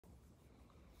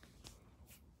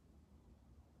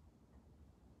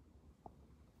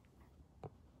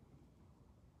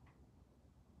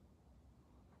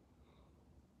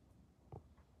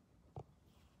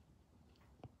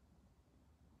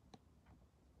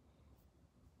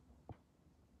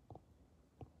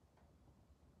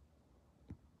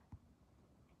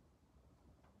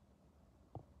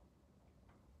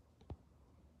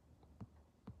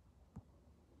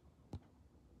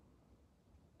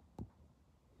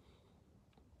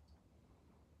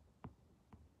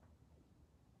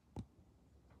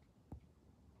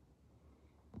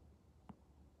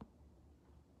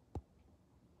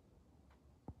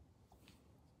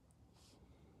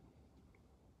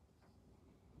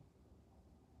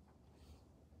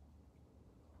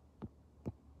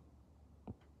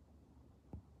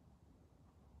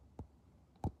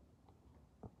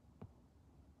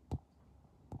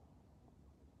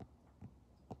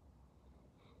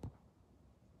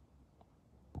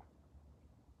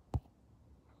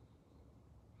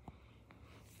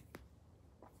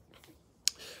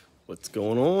What's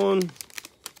going on?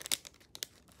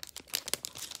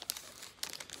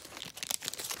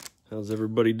 How's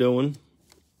everybody doing?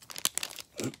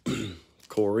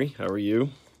 Corey, how are you?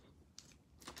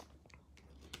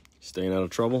 Staying out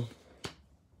of trouble?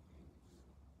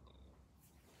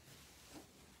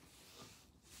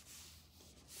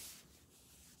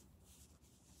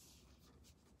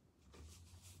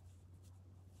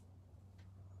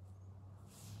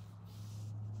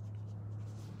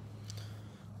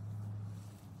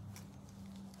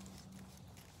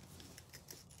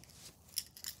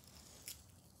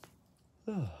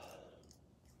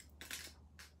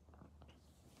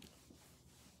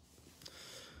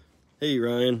 Hey,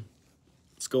 Ryan.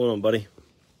 What's going on, buddy?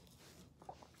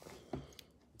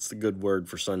 What's the good word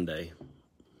for Sunday?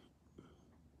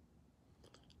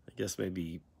 I guess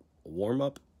maybe a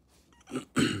warm-up?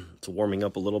 It's warming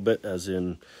up a little bit, as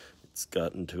in it's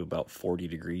gotten to about 40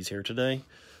 degrees here today.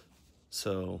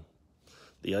 So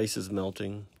the ice is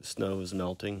melting, the snow is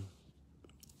melting.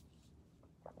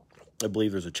 I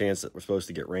believe there's a chance that we're supposed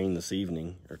to get rain this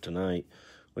evening or tonight,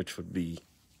 which would be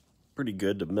pretty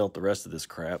good to melt the rest of this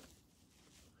crap.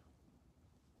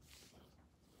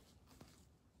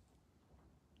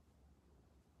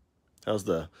 How's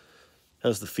the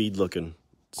feed looking?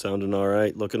 Sounding all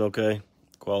right? Looking okay?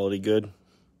 Quality good?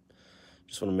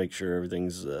 Just want to make sure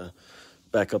everything's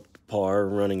back up to par,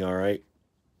 running all right.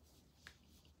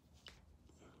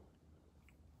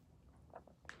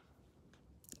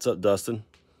 What's up, Dustin?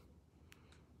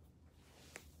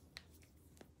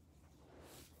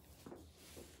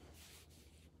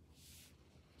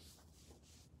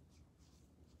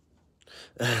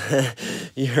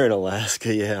 You're in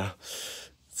Alaska, yeah.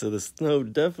 So the snow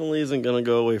definitely isn't going to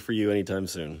go away for you anytime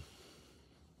soon.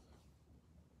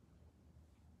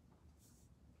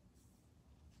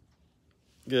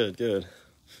 Good, good.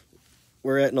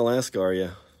 Where at in Alaska are you?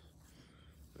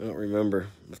 I don't remember.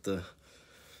 I have to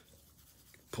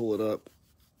pull it up.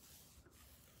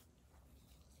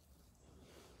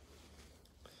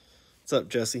 What's up,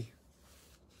 Jesse?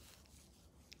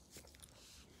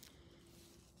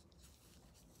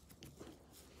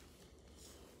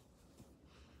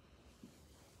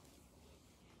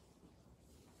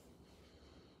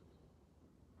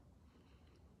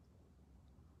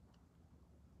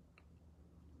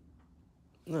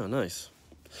 Oh, nice.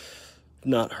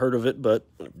 Not heard of it, but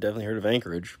definitely heard of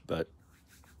Anchorage. But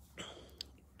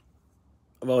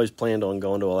I've always planned on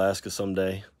going to Alaska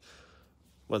someday,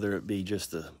 whether it be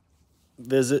just to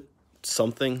visit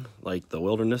something like the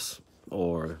wilderness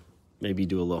or maybe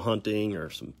do a little hunting or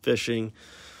some fishing.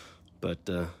 But,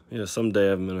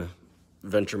 someday I'm going to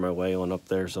venture my way on up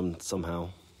there somehow.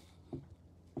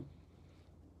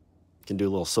 Can do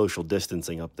a little social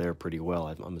distancing up there pretty well,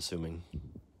 I'm assuming.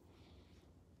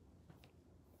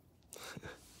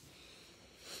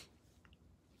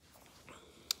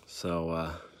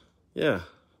 So, yeah.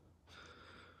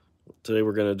 Today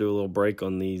we're going to do a little break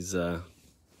on these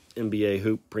NBA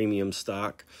Hoop Premium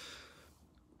stock.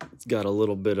 It's got a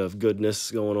little bit of goodness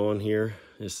going on here.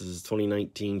 This is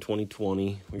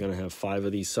 2019-2020. We're going to have 5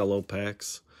 of these cello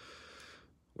packs.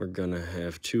 We're going to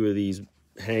have 2 of these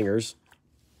hangers.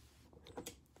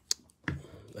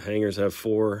 The hangers have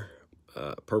 4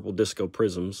 purple disco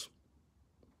Prizms.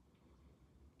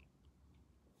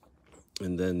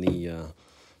 And then the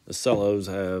cellos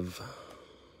have,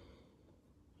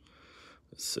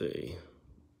 let's see,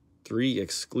 3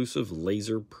 exclusive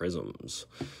laser Prizms.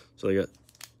 So they got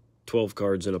 12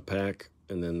 cards in a pack,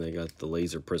 and then they got the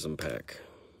laser prism pack.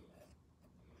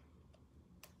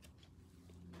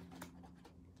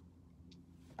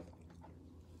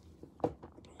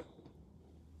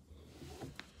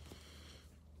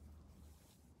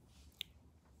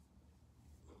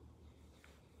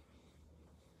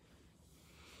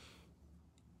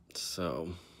 So,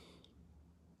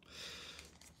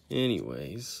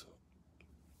 anyways,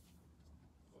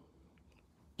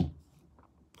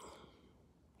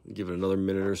 give it another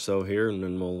minute or so here, and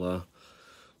then we'll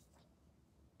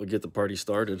get the party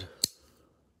started.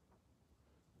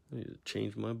 I need to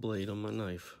change my blade on my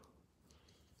knife,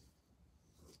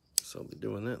 so I'll be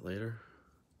doing that later.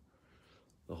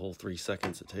 The whole 3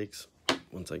 seconds it takes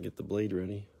once I get the blade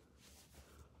ready.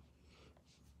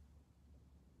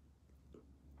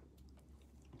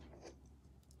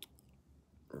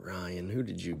 Ryan, who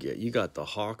did you get? You got the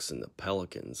Hawks and the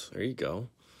Pelicans. There you go.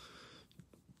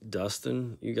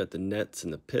 Dustin, you got the Nets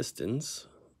and the Pistons.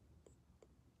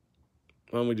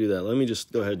 Why don't we do that? Let me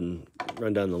just go ahead and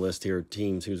run down the list here of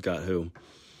teams, who's got who.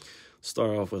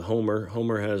 Start off with Homer.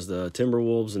 Homer has the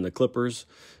Timberwolves and the Clippers.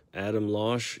 Adam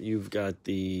Losh, you've got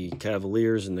the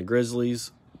Cavaliers and the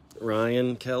Grizzlies.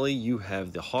 Ryan Kelly, you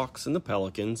have the Hawks and the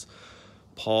Pelicans.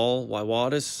 Paul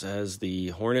Wywadis has the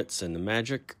Hornets and the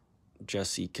Magic.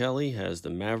 Jesse Kelly has the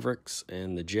Mavericks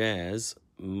and the Jazz.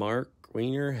 Mark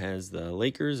Weiner has the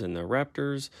Lakers and the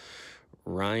Raptors.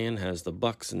 Ryan has the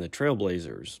Bucks and the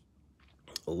Trailblazers.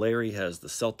 Larry has the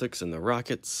Celtics and the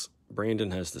Rockets. Brandon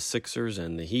has the Sixers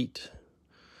and the Heat.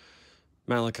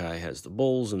 Malachi has the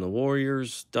Bulls and the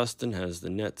Warriors. Dustin has the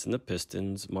Nets and the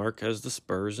Pistons. Mark has the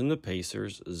Spurs and the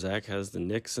Pacers. Zach has the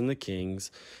Knicks and the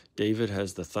Kings. David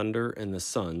has the Thunder and the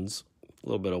Suns. A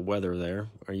little bit of weather there.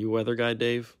 Are you a weather guy,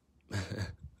 Dave?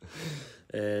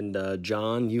 And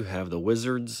John, you have the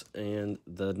Wizards and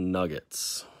the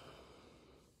Nuggets.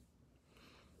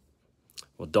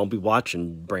 Well, don't be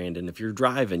watching, Brandon. If you're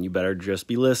driving, you better just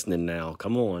be listening now.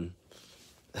 Come on.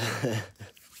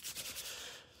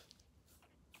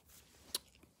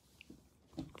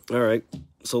 All right,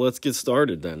 so let's get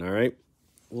started then, all right?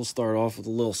 We'll start off with a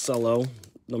little cello,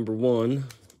 number 1.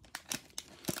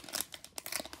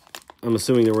 I'm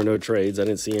assuming there were no trades. I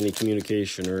didn't see any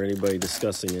communication or anybody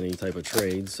discussing any type of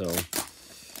trade, so...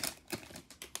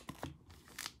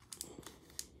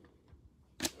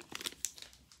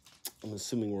 I'm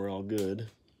assuming we're all good.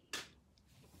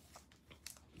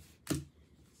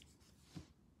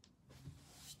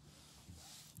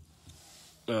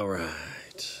 All right.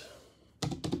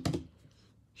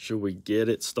 Should we get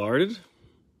it started?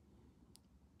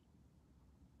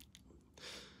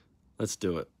 Let's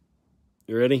do it.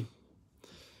 You ready?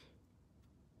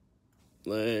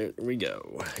 Here we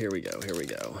go. Here we go. Here we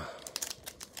go.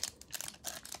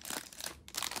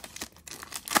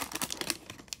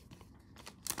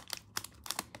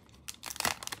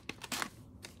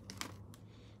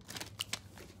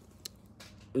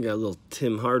 We got a little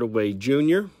Tim Hardaway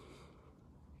Jr.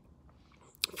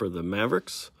 for the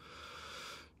Mavericks.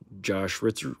 Josh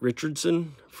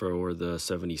Richardson for the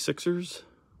 76ers.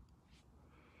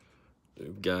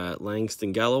 We've got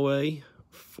Langston Galloway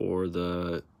for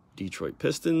the Detroit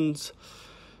Pistons.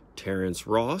 Terrence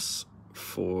Ross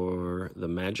for the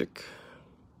Magic.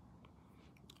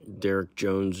 Derek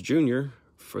Jones Jr.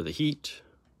 for the Heat.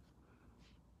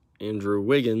 Andrew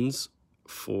Wiggins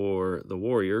for the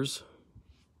Warriors.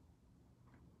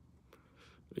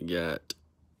 We got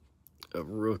a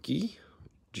rookie,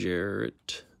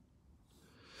 Jarrett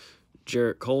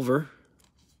Culver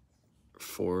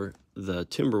for the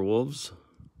Timberwolves.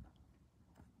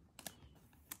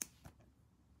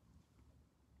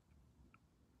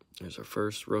 There's our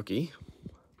first rookie.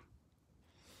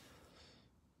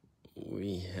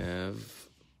 We have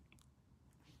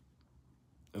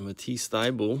a Matisse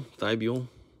Thybulle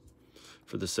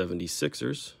for the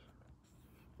 76ers.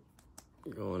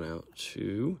 Going out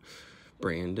to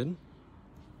Brandon.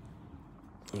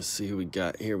 Let's see who we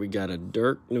got here. We got a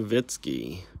Dirk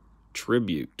Nowitzki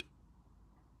tribute.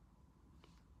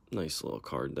 Nice little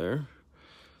card there.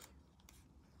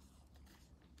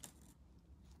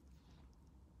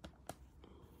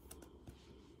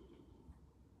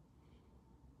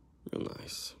 Real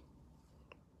nice.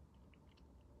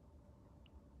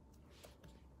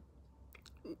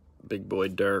 Big boy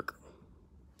Dirk.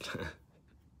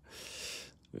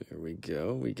 There we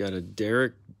go. We got a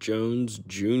Derek Jones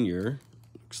Jr.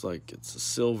 Looks like it's a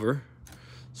silver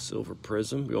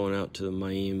Prizm going out to the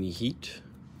Miami Heat.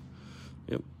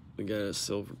 Yep, we got a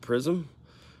silver Prizm.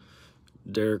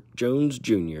 Derek Jones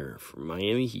Jr. for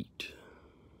Miami Heat.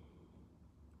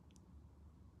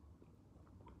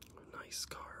 Nice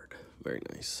card. Very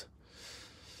nice.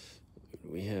 What do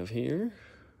we have here?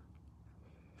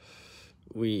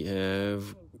 We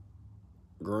have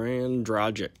Goran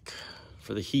Dragic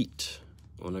for the Heat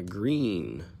on a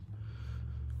green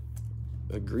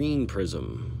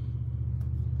Prizm.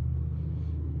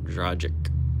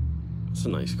 Dragic. It's a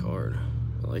nice card.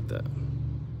 I like that.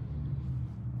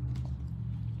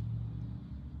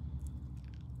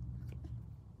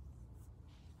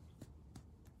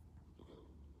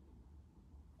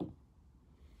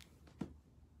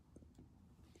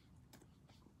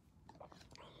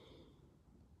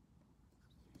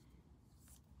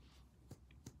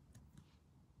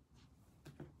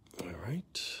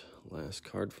 Last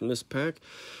card from this pack.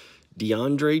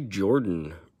 DeAndre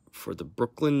Jordan for the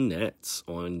Brooklyn Nets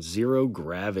on Zero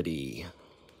Gravity.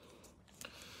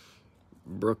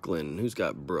 Brooklyn. Who's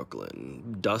got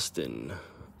Brooklyn? Dustin.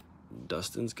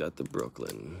 Dustin's got the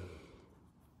Brooklyn.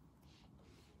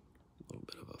 A little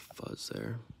bit of a fuzz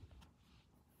there.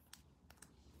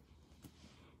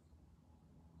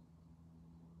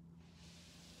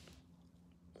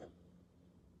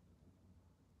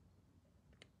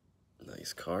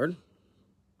 Nice card.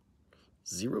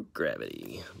 Zero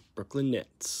Gravity. Brooklyn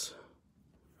Nets.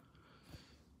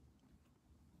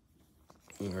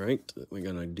 All right, we're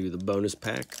gonna do the bonus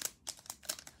pack.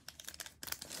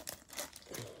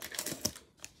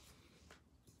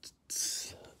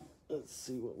 Let's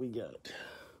see what we got.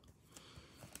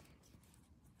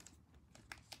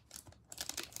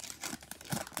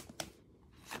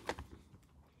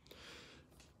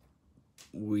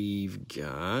 We've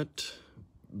got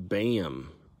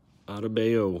Bam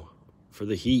Adebayo for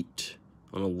the Heat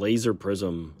on a laser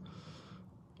prism.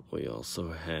 We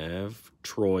also have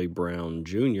Troy Brown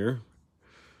Jr.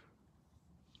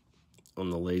 on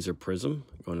the laser prism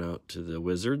going out to the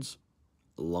Wizards,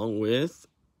 along with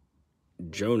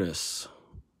Jonas.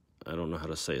 I don't know how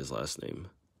to say his last name.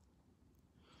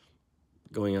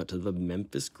 Going out to the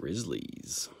Memphis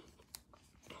Grizzlies.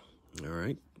 All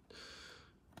right.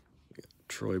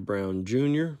 Troy Brown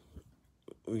Jr.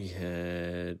 We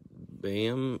had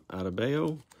Bam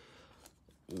Adebayo.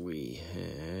 We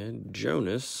had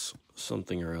Jonas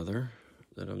something or other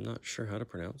that I'm not sure how to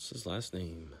pronounce his last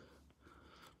name.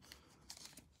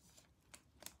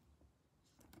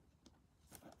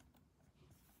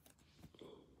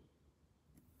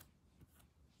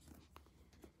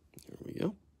 There we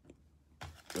go.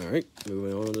 All right,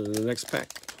 moving on to the next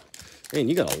pack. Man,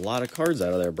 you got a lot of cards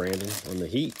out of there, Brandon, on the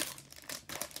Heat.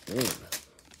 Man.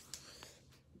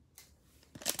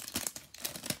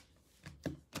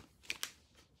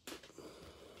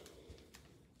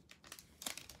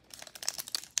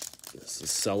 This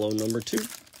is cello number 2.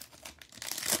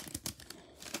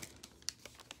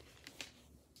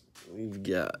 We've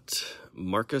got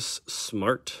Marcus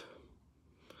Smart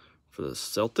for the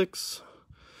Celtics.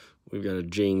 We've got a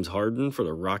James Harden for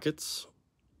the Rockets.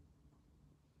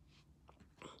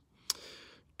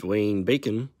 Dwayne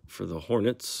Bacon for the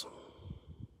Hornets.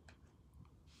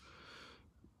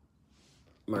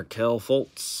 Markelle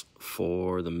Fultz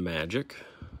for the Magic.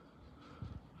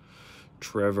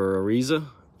 Trevor Ariza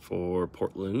for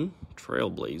Portland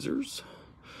Trailblazers.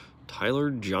 Tyler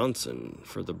Johnson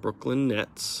for the Brooklyn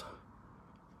Nets.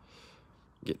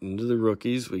 Getting into the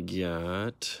rookies, we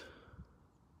got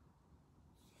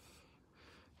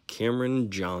Cameron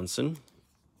Johnson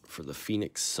for the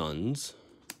Phoenix Suns.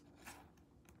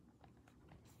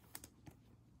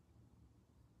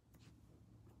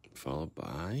 Followed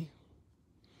by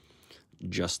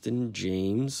Justin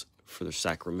James for the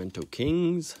Sacramento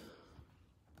Kings.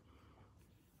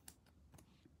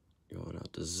 Going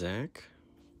out to Zach.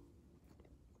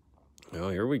 Oh,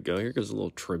 here we go. Here goes a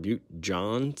little tribute.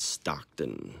 John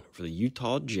Stockton for the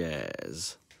Utah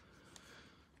Jazz.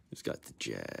 Who's got the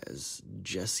Jazz?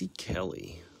 Jesse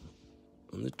Kelly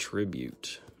on the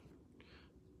tribute.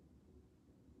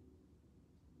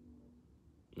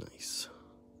 Nice.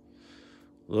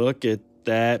 Look at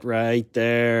that right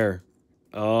there.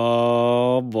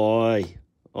 Oh, boy.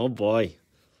 Oh, boy.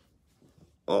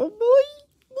 Oh, boy.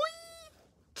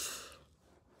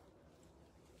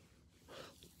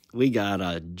 We got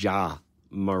a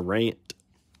Morant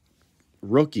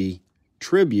rookie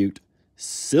tribute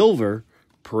silver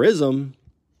Prizm.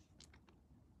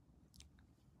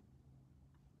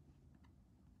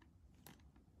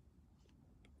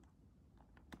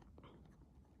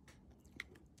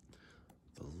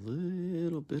 A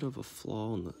little bit of a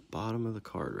flaw on the bottom of the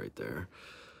card right there.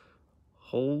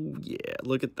 Oh, yeah,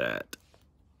 look at that.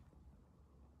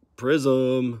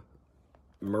 Prizm,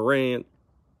 Morant,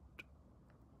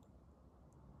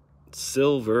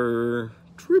 silver,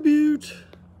 tribute.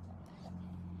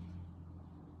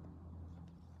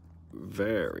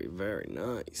 Very, very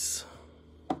nice.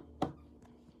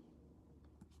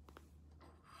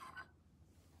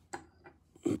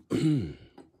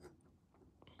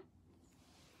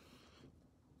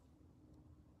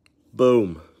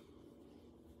 Boom.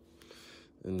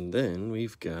 And then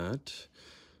we've got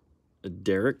a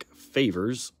Derek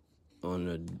Favors on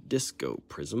a disco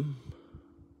prism.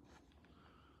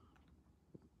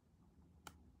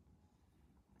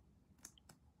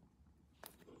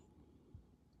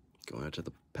 Going out to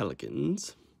the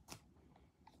Pelicans.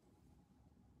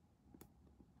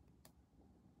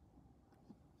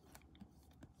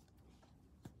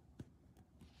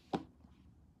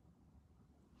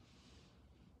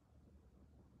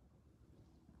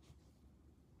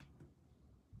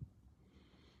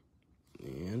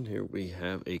 And here we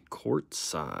have a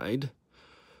courtside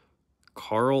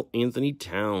Karl Anthony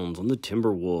Towns on the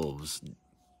Timberwolves.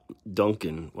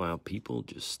 Duncan. Wow, people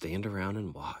just stand around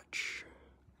and watch.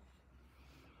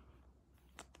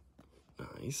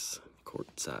 Nice.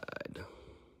 Courtside.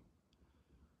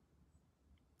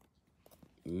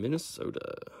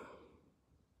 Minnesota.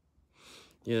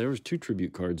 Yeah, there was 2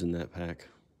 tribute cards in that pack.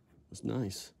 It's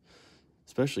nice.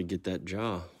 Especially get that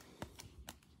jaw.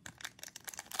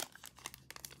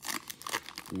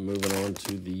 Moving on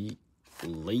to the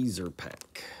laser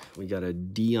pack. We got a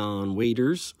Dion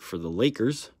Waiters for the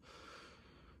Lakers.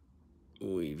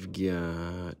 We've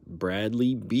got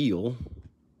Bradley Beal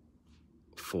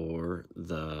for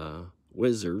the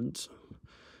Wizards.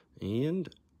 And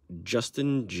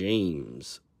Justin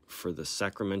James for the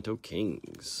Sacramento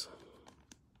Kings.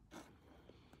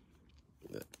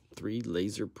 The 3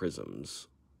 laser prisms.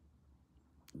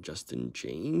 Justin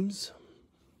James.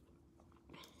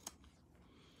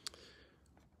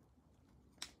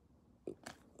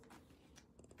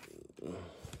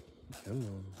 Come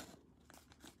on.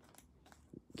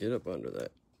 Get up under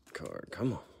that card.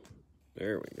 Come on.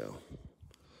 There we go.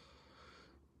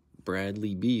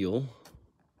 Bradley Beal.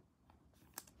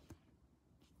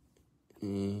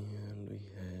 And we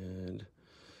had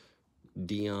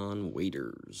Dion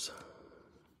Waiters.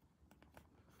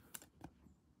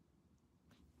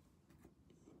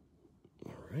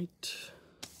 All right.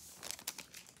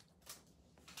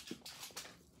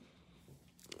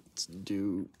 Let's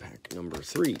do pack number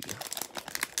 3.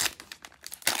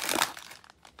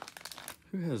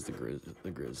 Who has the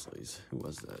Grizzlies? Who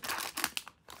was that?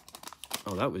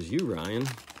 Oh, that was you, Ryan.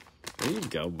 There you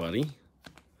go, buddy.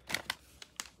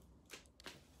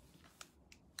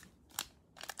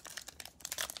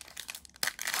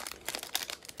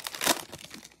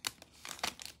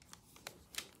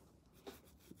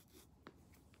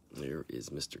 There is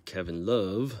Mr. Kevin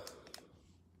Love.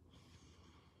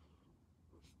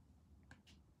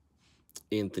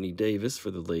 Anthony Davis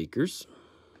for the Lakers.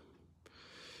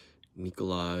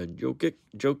 Nikola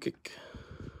Jokic.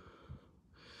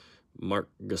 Mark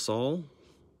Gasol.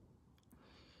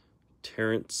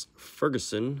 Terrence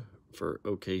Ferguson for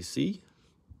OKC.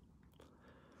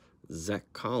 Zach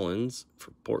Collins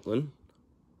for Portland.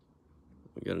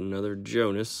 We got another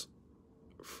Jonas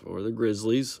for the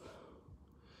Grizzlies.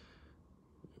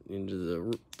 Into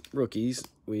the rookies,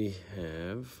 we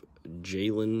have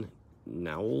Jalen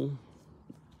Nowell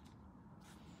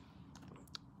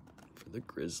for the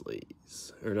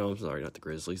Grizzlies. Or no, I'm sorry, not the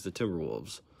Grizzlies, the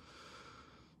Timberwolves.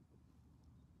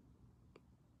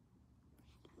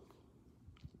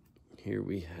 Here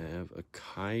we have a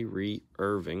Kyrie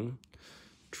Irving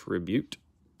tribute.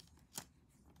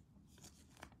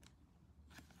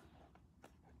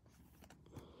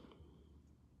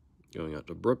 Going out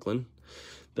to Brooklyn.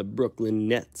 The Brooklyn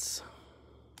Nets.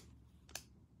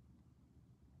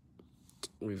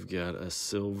 We've got a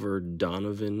silver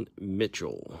Donovan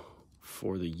Mitchell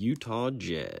for the Utah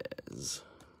Jazz.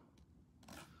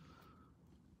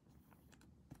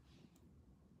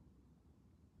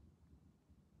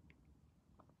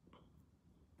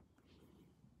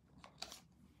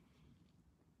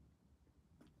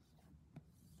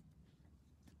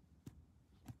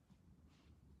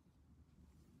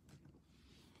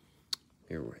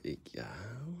 Here we go.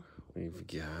 We've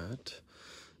got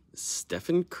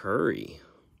Stephen Curry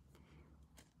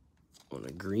on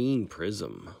a green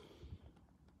prism.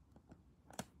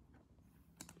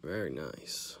 Very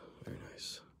nice. Very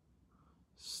nice.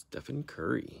 Stephen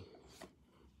Curry.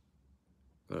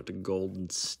 Going out to Golden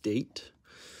State.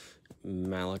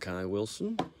 Malachi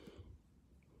Wilson.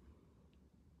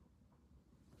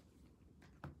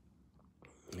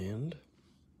 And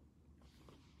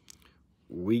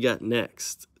we got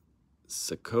next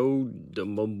Sako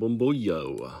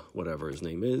Dumbuyo, whatever his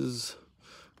name is.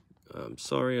 I'm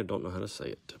sorry, I don't know how to say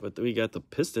it. But we got the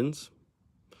Pistons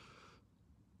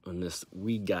on this.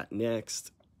 We got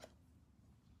next.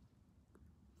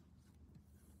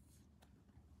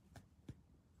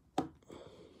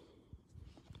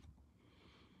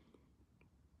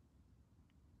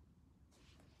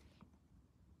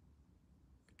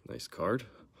 Nice card.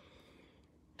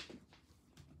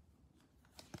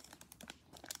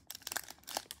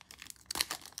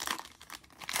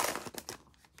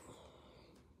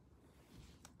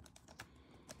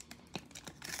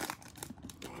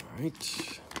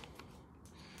 Right.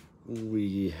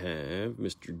 We have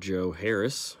Mr. Joe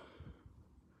Harris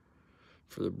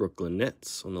for the Brooklyn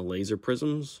Nets on the laser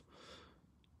prisms,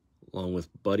 along with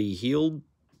Buddy Hield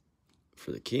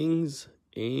for the Kings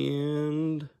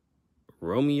and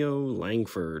Romeo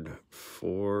Langford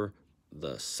for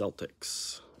the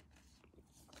Celtics.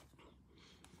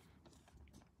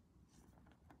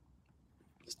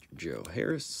 Mr. Joe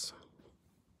Harris.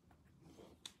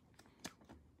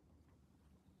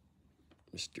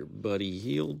 Mr. Buddy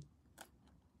Hield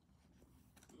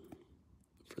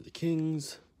for the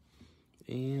Kings,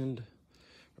 and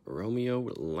Romeo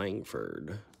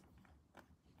Langford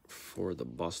for the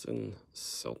Boston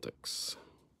Celtics.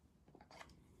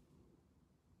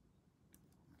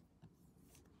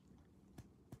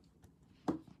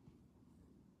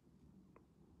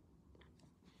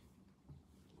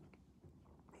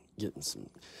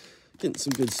 Getting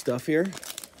some good stuff here.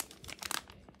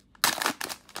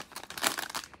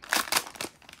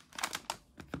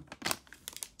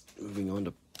 Moving on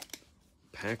to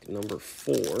pack number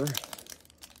 4.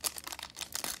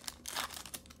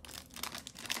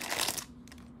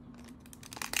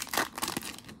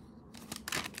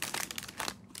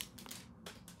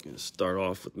 Going to start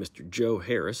off with Mr. Joe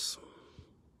Harris.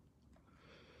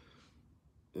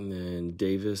 And then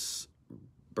Davis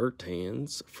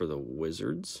Bertans for the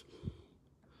Wizards.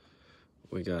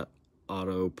 We got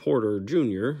Otto Porter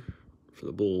Jr. for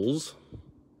the Bulls.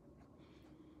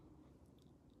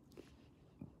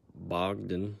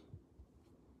 Bogdanovic,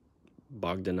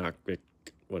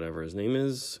 whatever his name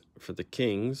is, for the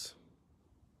Kings.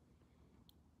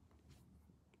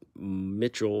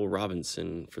 Mitchell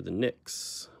Robinson for the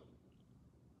Knicks.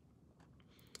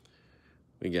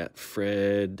 We got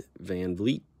Fred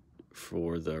VanVleet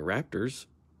for the Raptors.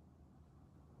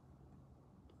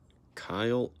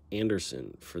 Kyle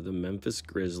Anderson for the Memphis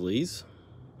Grizzlies.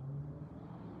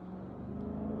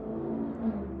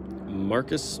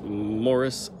 Marcus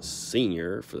Morris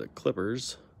Sr. for the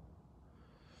Clippers.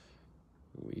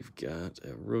 We've got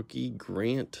a rookie,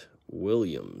 Grant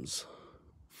Williams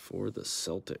for the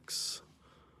Celtics.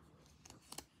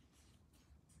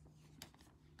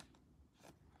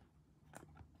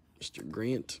 Mr.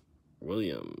 Grant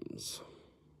Williams.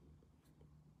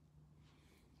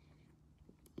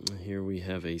 Here we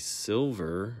have a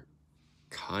silver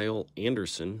Kyle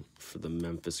Anderson for the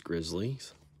Memphis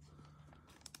Grizzlies.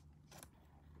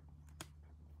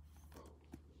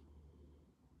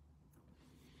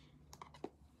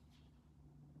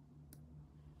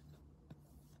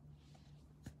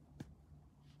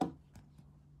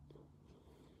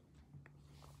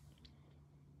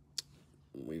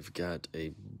 We've got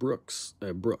a Brook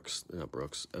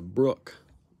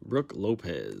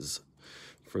Lopez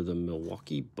for the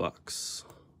Milwaukee Bucks.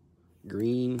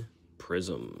 Green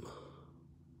Prizm.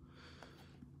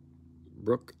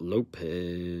 Brook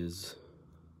Lopez.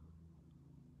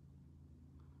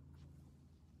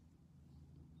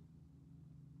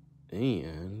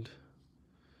 And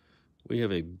we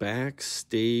have a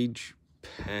Backstage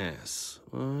pass.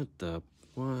 What?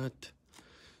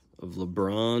 Of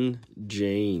LeBron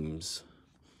James.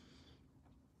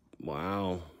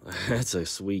 Wow, that's a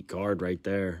sweet card right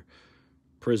there.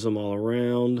 Prizm all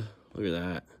around. Look at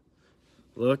that.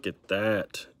 Look at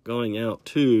that. Going out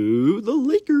to the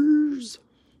Lakers.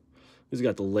 Who's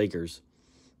got the Lakers?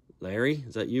 Larry,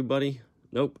 is that you, buddy?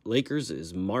 Nope, Lakers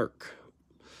is Mark.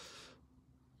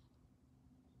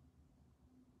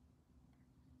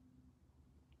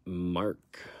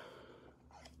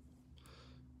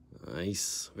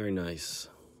 Nice, very nice.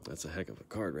 That's a heck of a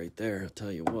card right there, I'll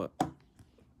tell you what.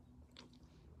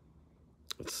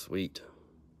 That's sweet.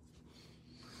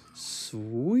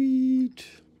 Sweet.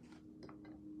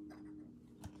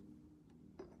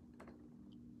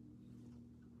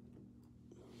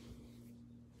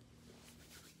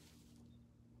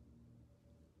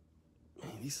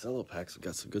 Man, these cello packs have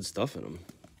got some good stuff in them.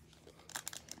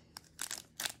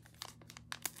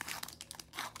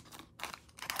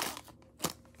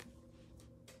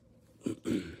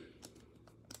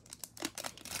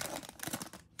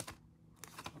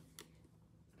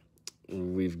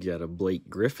 We've got a Blake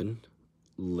Griffin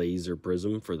laser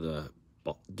Prizm for the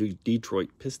Detroit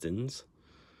Pistons.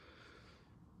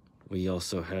 We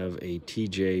also have a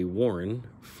TJ Warren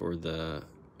for the,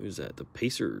 who's that? The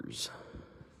Pacers.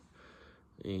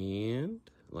 And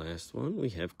last one, we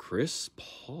have Chris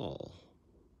Paul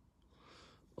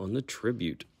on the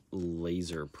Tribute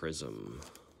laser Prizm.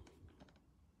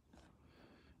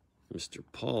 Mr.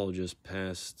 Paul just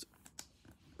passed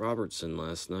Robertson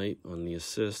last night on the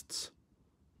assists.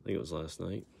 I think it was last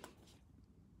night.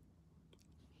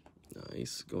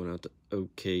 Nice. Going out to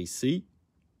OKC.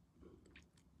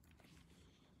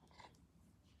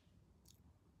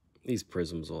 These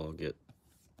Prizms will all get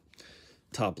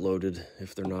top loaded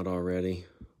if they're not already.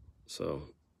 So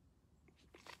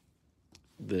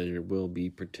they will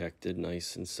be protected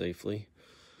nice and safely.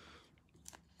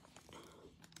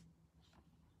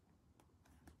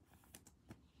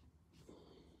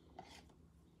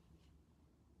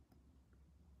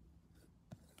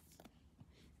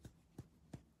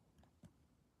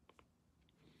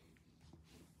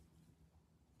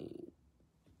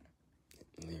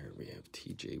 There we have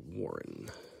TJ Warren.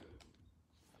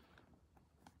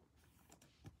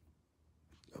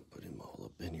 I'll put him all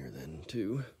up in here then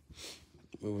too.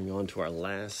 Moving on to our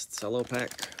last cello pack.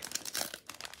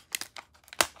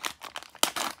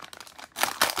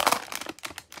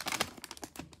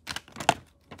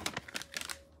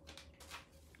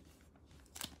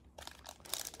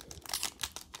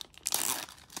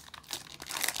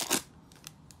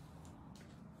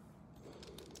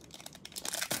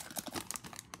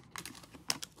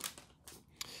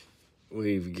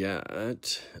 We've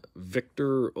got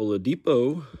Victor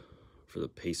Oladipo for the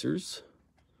Pacers.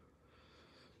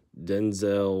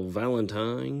 Denzel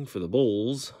Valentine for the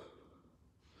Bulls.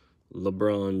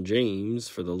 LeBron James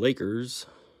for the Lakers.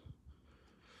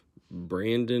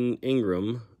 Brandon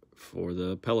Ingram for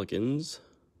the Pelicans.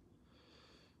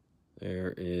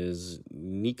 There is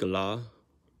Nikola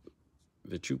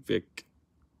Vucevic,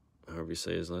 however you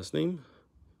say his last name,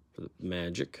 for the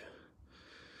Magic.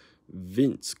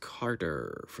 Vince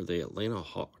Carter for the Atlanta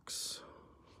Hawks.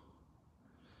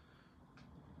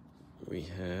 We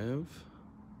have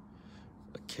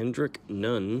a Kendrick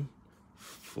Nunn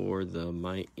for the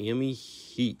Miami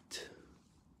Heat.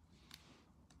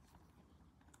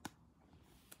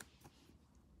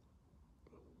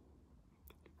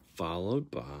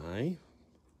 Followed by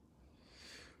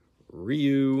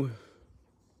Ryu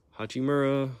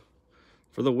Hachimura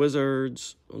for the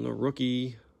Wizards on the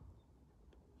rookie.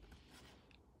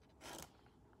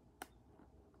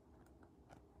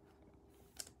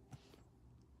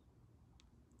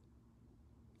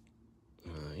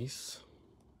 Nice.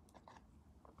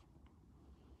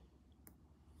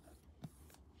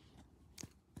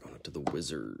 Going to the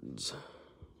Wizards.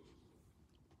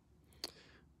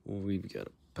 We've got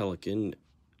a Pelican,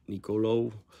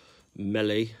 Nicolo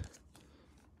Mele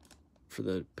for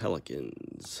the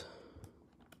Pelicans.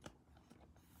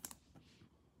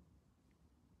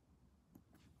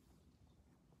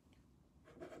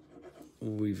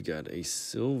 We've got a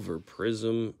silver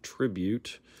Prizm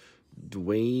tribute,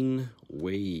 Dwayne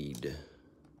Wade.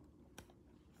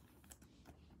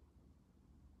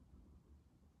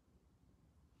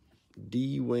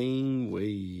 Dwayne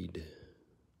Wade.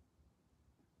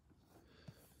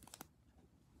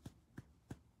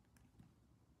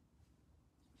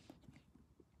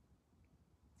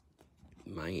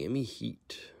 Miami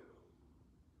Heat.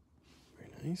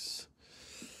 Very nice.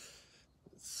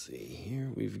 Let's see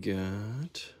here. We've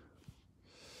got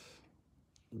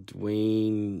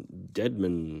Dwayne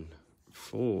Dedman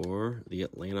for the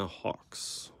Atlanta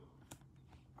Hawks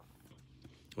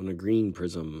on a green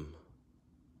Prizm.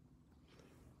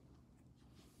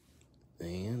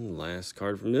 And last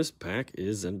card from this pack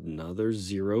is another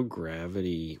Zero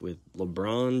Gravity with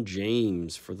LeBron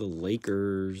James for the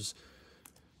Lakers.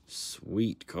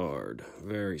 Sweet card.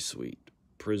 Very sweet.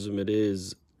 Prizm it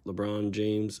is. LeBron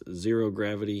James, Zero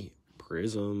Gravity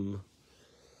Prizm.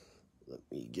 Let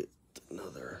me get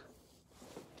another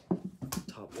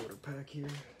top loader pack here.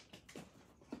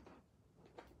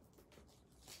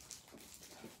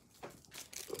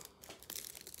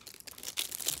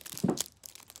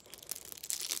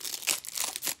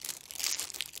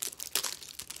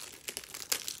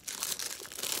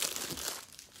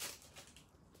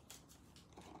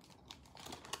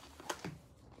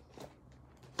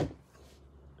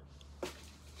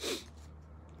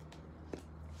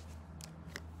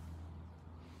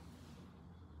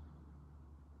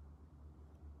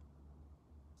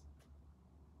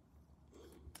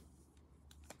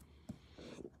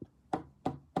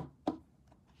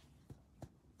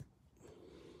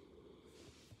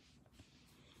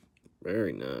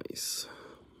 Very nice.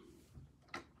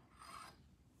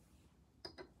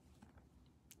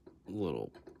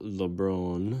 Little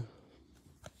LeBron.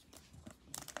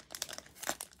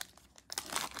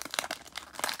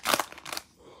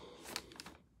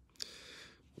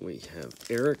 We have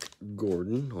Eric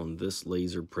Gordon on this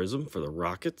laser Prizm for the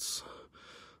Rockets,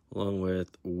 along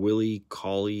with Willie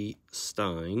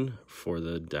Cauley-Stein for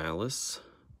the Dallas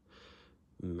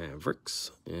Mavericks,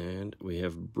 and we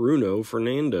have Bruno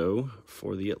Fernando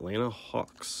for the Atlanta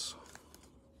Hawks.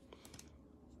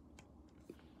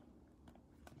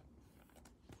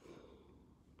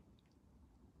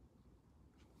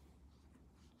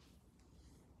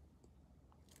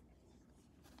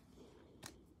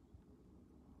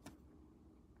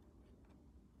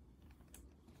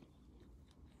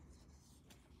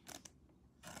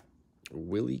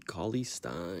 Willie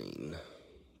Cauley-Stein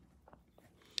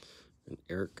and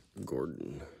Eric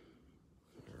Gordon.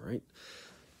 All right,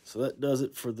 so that does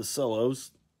it for the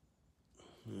cellos.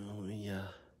 Let me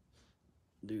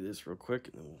do this real quick,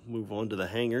 and then we'll move on to the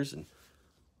hangers and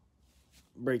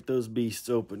break those beasts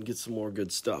open, get some more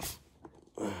good stuff.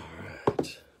 All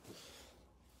right.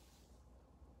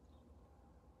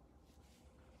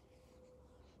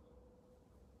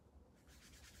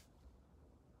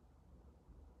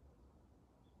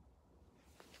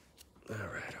 All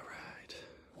right.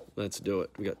 Let's do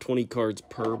it. We got 20 cards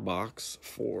per box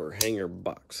for hanger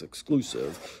box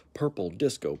exclusive purple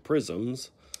disco Prizms.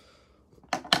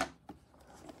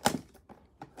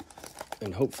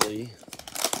 And hopefully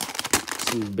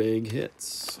some big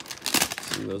hits.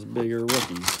 Some of those bigger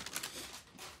rookies.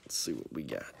 see what we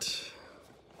got.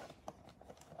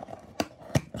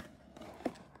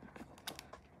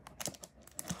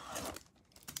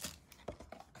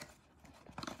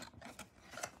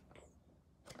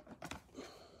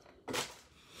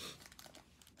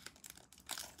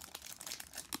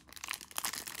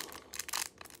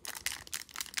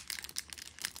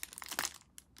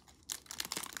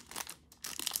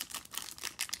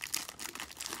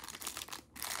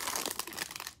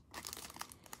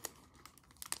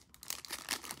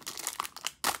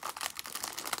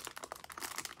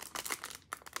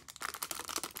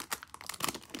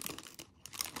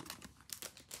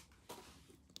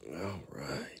 All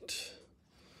right.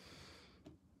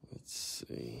 Let's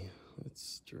see.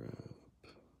 Let's drop a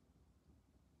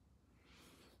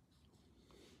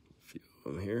few of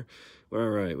them here. All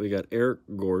right. We got Eric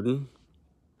Gordon.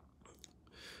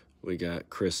 We got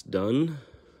Chris Dunn.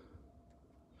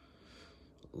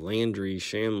 Landry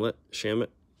Shamet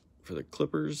for the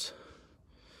Clippers.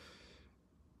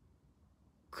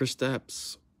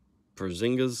 Kristaps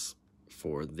Porzingis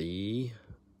for the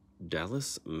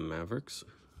Dallas Mavericks.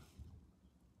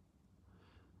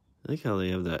 I like how they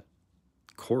have that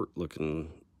court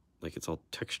looking like it's all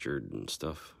textured and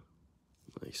stuff.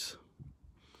 Nice.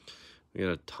 We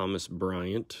got a Thomas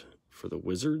Bryant for the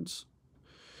Wizards.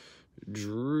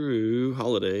 Drew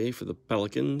Holiday for the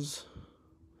Pelicans.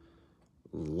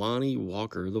 Lonnie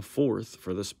Walker the fourth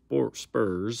for the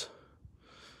Spurs.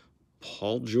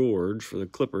 Paul George for the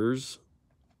Clippers.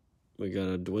 We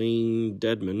got a Dwayne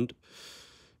Dedmon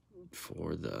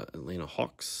for the Atlanta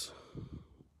Hawks.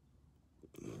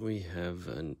 We have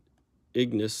an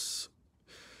Ignas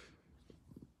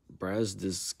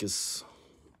Brazdeikis,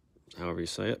 however you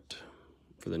say it,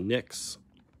 for the Knicks.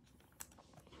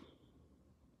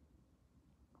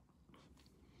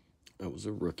 That was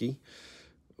a rookie.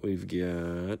 We've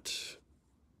got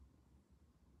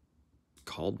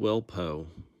Caldwell Pope.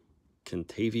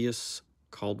 Kentavious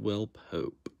Caldwell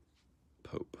Pope.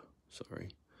 Sorry.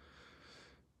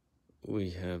 We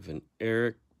have an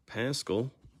Eric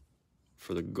Paschall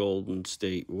for the Golden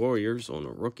State Warriors on a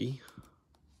rookie.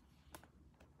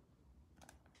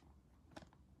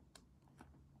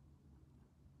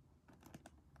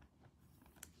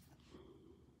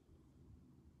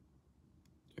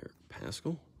 Eric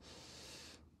Paschall.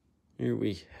 Here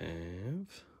we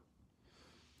have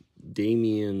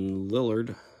Damian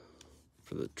Lillard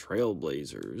for the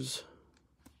Trailblazers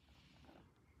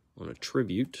on a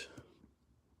tribute.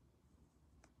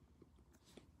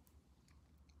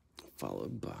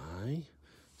 Followed by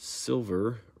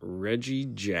silver Reggie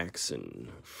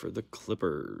Jackson for the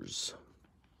Clippers.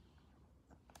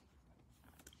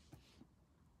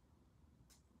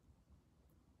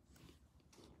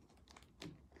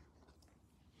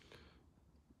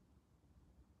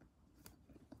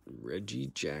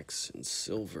 Reggie Jackson,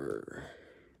 silver.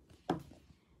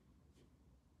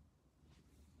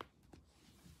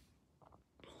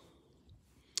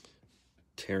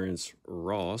 Terrence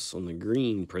Ross on the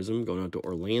green Prizm going out to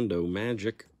Orlando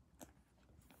Magic.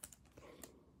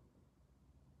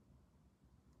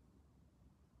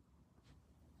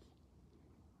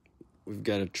 We've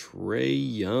got a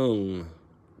Trae Young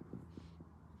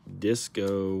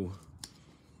disco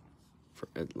for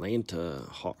Atlanta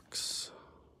Hawks.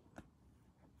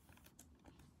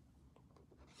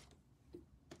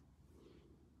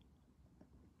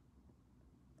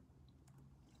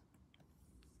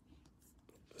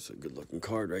 That's a good looking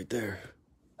card right there.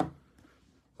 I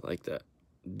like that.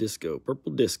 Disco,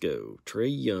 purple disco, Trae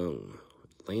Young,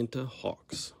 Atlanta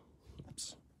Hawks.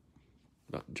 Oops.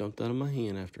 About jumped out of my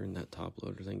hand after in that top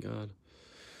loader, thank God.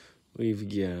 We've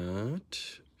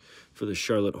got, for the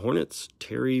Charlotte Hornets,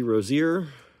 Terry Rozier.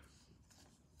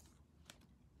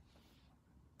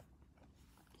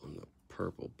 On the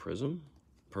purple Prizm,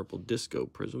 purple disco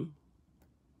Prizm.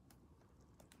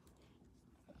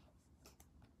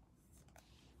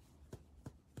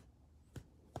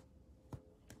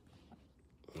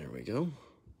 There we go.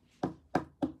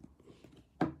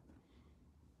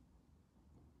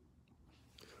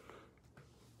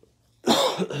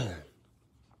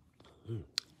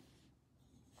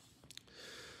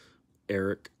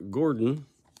 Eric Gordon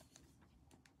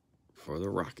for the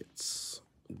Rockets.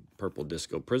 Purple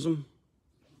disco Prizm.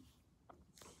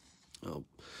 I'll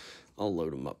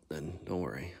load them up then, don't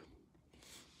worry.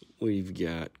 We've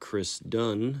got Chris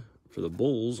Dunn for the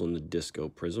Bulls on the disco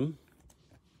Prizm.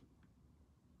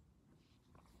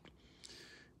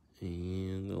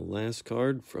 And the last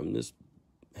card from this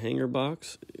hanger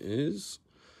box is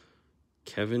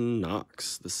Kevin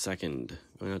Knox, the second,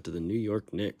 going out to the New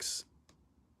York Knicks.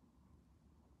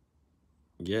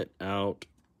 Get out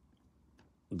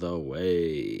the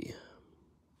way.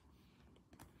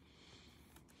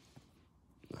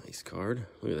 Nice card.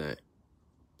 Look at that.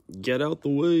 Get out the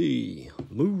way.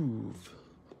 Move.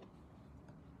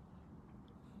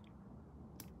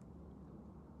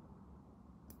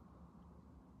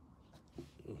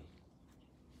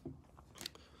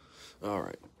 All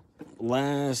right.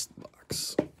 Last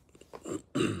box.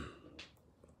 Dun,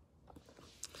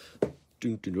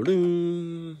 dun, dun,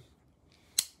 dun.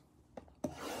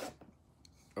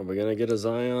 Are we going to get a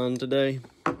Zion today?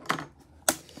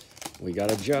 We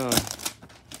got a job.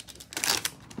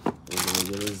 We're going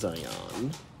to get a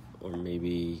Zion. Or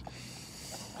maybe,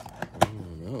 I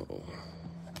don't know.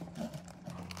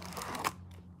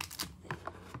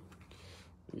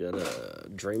 We got a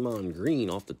Draymond Green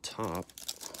off the top.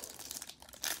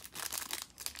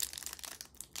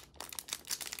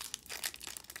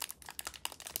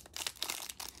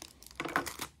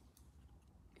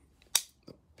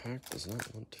 The pack does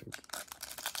not want to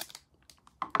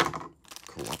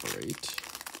cooperate,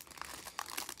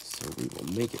 so we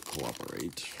will make it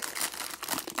cooperate.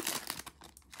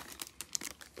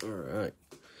 All right.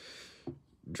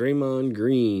 Draymond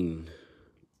Green,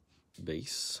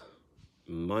 base.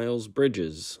 Miles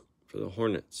Bridges for the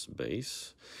Hornets,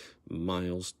 base.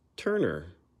 Miles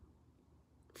Turner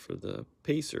for the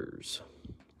Pacers.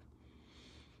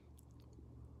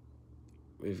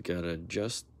 We've got a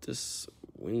Justice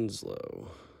Winslow.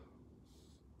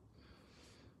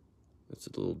 It's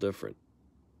a little different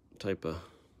type of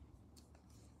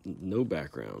no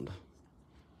background.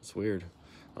 It's weird.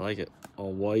 I like it.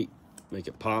 All white, make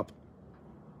it pop.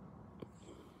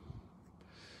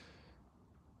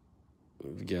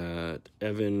 We've got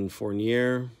Evan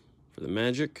Fournier for the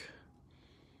Magic.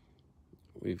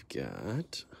 We've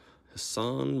got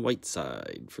Hassan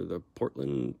Whiteside for the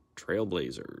Portland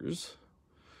Trailblazers.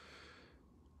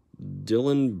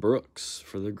 Dylan Brooks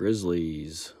for the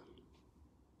Grizzlies.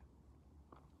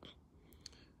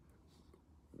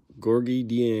 Gorgie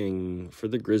Dieng for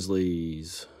the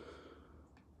Grizzlies.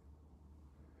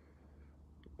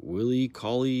 Willie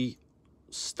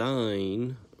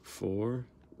Cauley-Stein for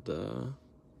the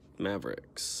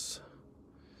Mavericks.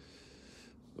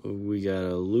 We got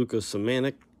a Luka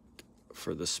Samanic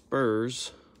for the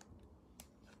Spurs.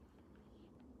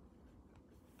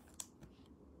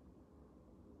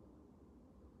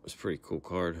 It's a pretty cool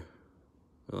card.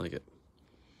 I like it.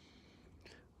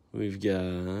 We've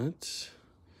got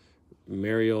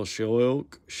Mariel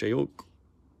Shayok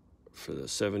for the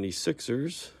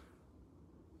 76ers.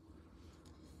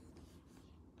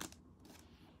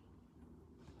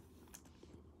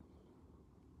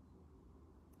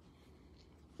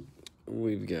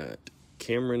 We've got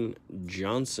Cameron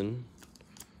Johnson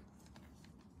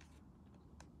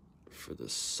for the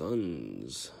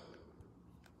Suns.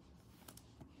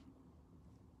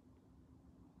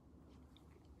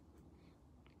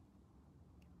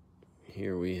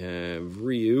 Here we have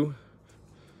Ryu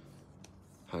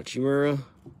Hachimura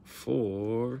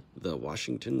for the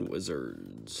Washington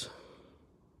Wizards.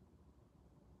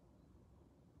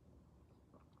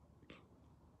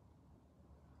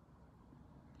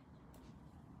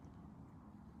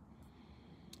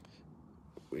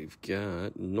 We've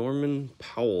got Norman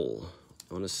Powell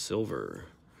on a silver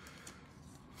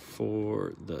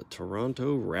for the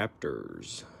Toronto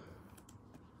Raptors.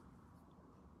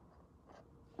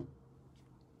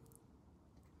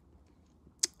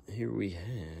 Here we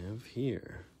have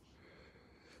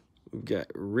we've got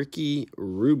Ricky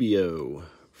Rubio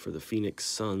for the Phoenix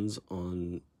Suns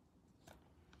on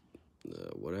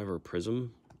whatever Prizm.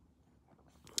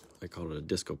 I called it a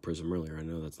disco prism earlier. I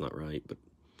know that's not right, but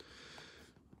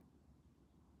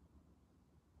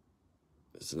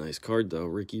it's a nice card though.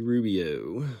 Ricky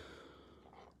Rubio.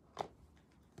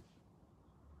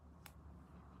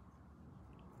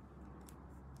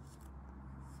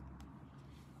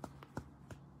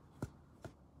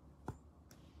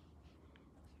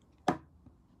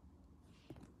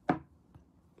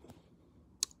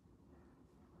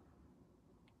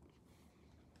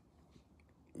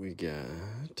 We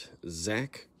got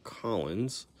Zach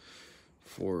Collins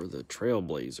for the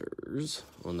Trailblazers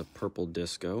on the purple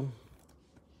disco.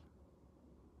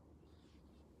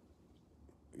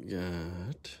 We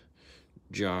got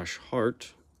Josh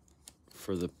Hart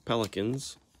for the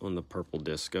Pelicans on the purple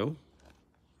disco.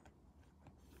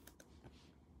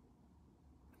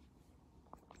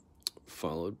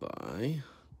 Followed by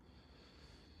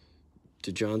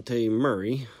DeJounte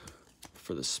Murray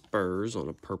for the Spurs on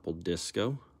a purple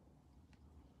disco.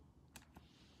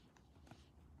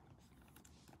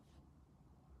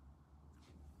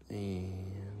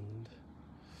 And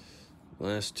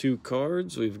last two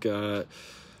cards, we've got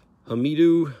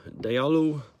Hamidou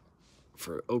Diallo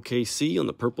for OKC on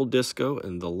the purple disco.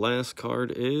 And the last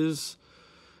card is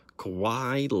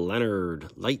Kawhi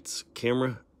Leonard. Lights,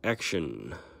 camera,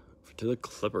 action to the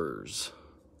Clippers.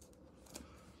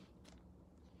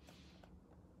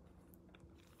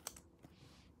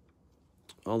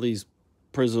 All these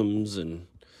Prizms and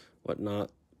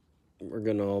whatnot, we're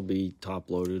going to all be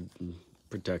top-loaded and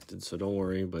protected, so don't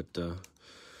worry. But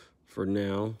for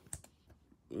now,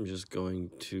 I'm just going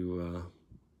to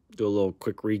do a little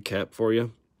quick recap for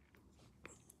you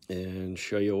and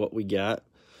show you what we got.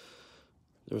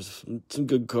 There's some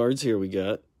good cards here we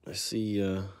got. I see,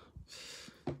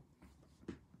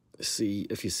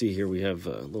 if you see here, we have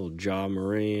a little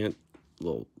Morant,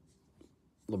 little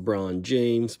LeBron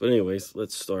James. But anyways,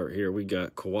 let's start here. We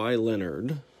got Kawhi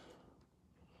Leonard.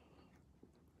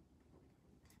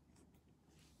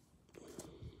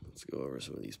 Let's go over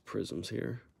some of these Prizms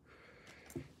here.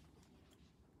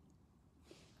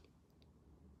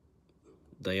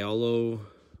 Diallo,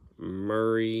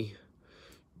 Murray,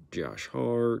 Josh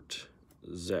Hart,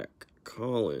 Zach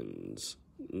Collins,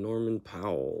 Norman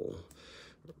Powell,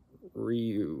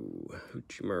 Ryu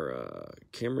Hachimura,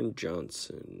 Cameron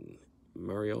Johnson,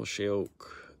 Mariel Sheok,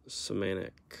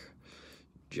 Samanik,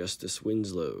 Justice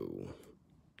Winslow,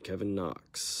 Kevin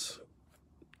Knox,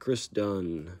 Chris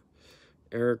Dunn,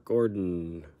 Eric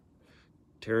Gordon,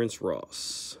 Terrence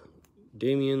Ross,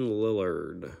 Damian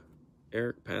Lillard,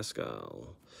 Eric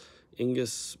Pascal,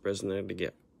 Ingus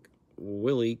Bresnadiak,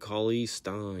 Willie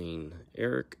Cauley-Stein,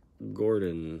 Eric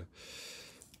Gordon.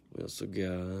 We also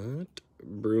got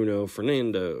Bruno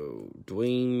Fernando,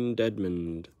 Dwayne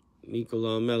Dedmond,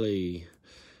 Nicola Melli,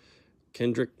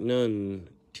 Kendrick Nunn,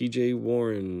 TJ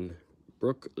Warren,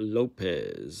 Brooke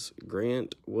Lopez,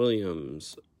 Grant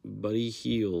Williams, Buddy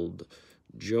Hield,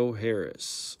 Joe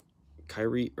Harris,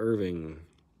 Kyrie Irving,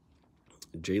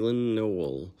 Jalen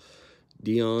Noel,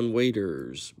 Dion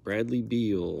Waiters, Bradley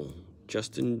Beal,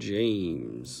 Justin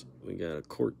James. We got a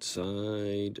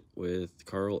courtside with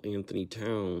Karl Anthony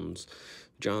Towns,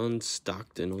 John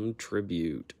Stockton on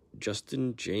tribute,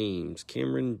 Justin James,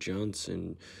 Cameron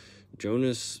Johnson,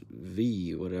 Jonas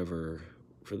V, whatever,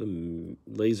 for the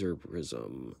laser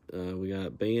prism. We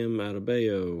got Bam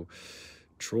Adebayo,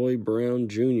 Troy Brown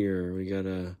Jr. We got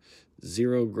a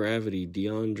Zero Gravity,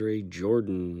 DeAndre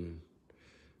Jordan.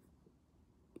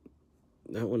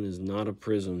 That one is not a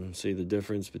Prizm. See the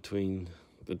difference between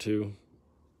the two?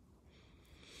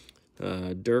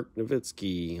 Dirk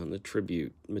Nowitzki on the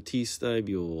tribute, Matisse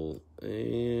Thybulle,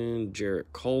 and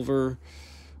Jarrett Culver.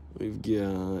 We've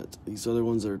got these other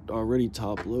ones that are already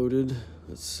top-loaded.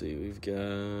 Let's see, we've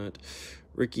got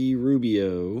Ricky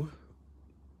Rubio,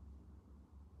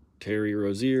 Terry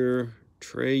Rozier,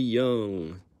 Trey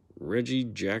Young, Reggie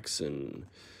Jackson,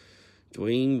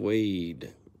 Dwayne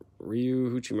Wade, Ryu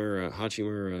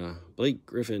Hachimura, Blake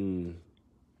Griffin,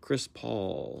 Chris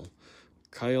Paul,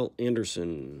 Kyle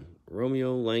Anderson,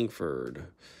 Romeo Langford,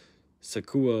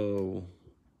 Sakuo,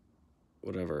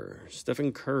 whatever,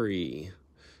 Stephen Curry,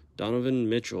 Donovan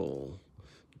Mitchell,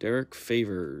 Derek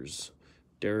Favors,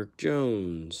 Derek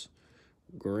Jones,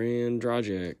 Goran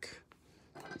Dragic,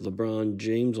 LeBron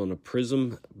James on a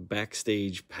Prizm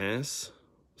Backstage pass.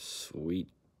 Sweet.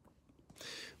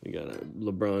 We got a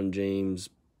LeBron James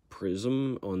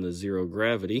Prizm on the Zero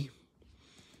Gravity.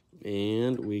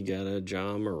 And we got a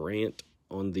Morant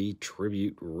on the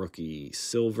Tribute Rookie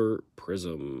Silver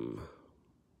Prizm.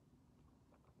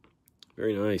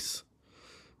 Very nice.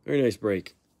 Very nice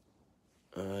break.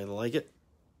 I like it.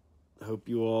 I hope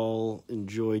you all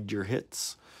enjoyed your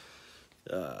hits.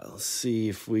 Let's see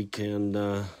if we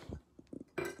can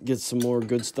get some more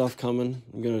good stuff coming.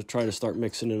 I'm going to try to start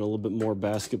mixing in a little bit more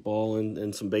basketball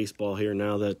and some baseball here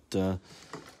now that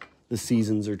the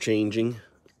seasons are changing.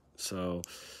 So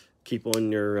keep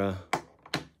on your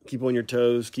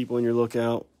toes, keep on your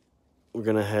lookout. We're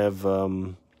going to have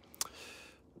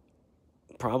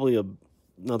probably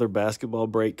another basketball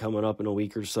break coming up in a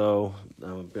week or so.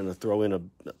 I'm going to throw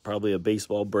in probably a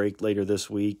baseball break later this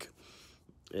week.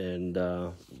 And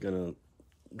I'm going to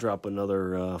drop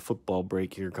another football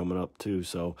break here coming up too.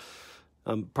 So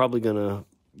I'm probably going to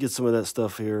get some of that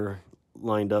stuff here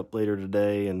lined up later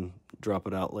today and drop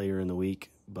it out later in the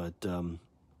week. But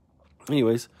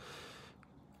anyways,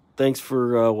 thanks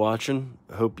for watching.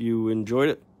 I hope you enjoyed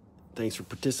it. Thanks for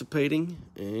participating,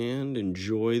 and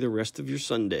enjoy the rest of your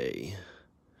Sunday.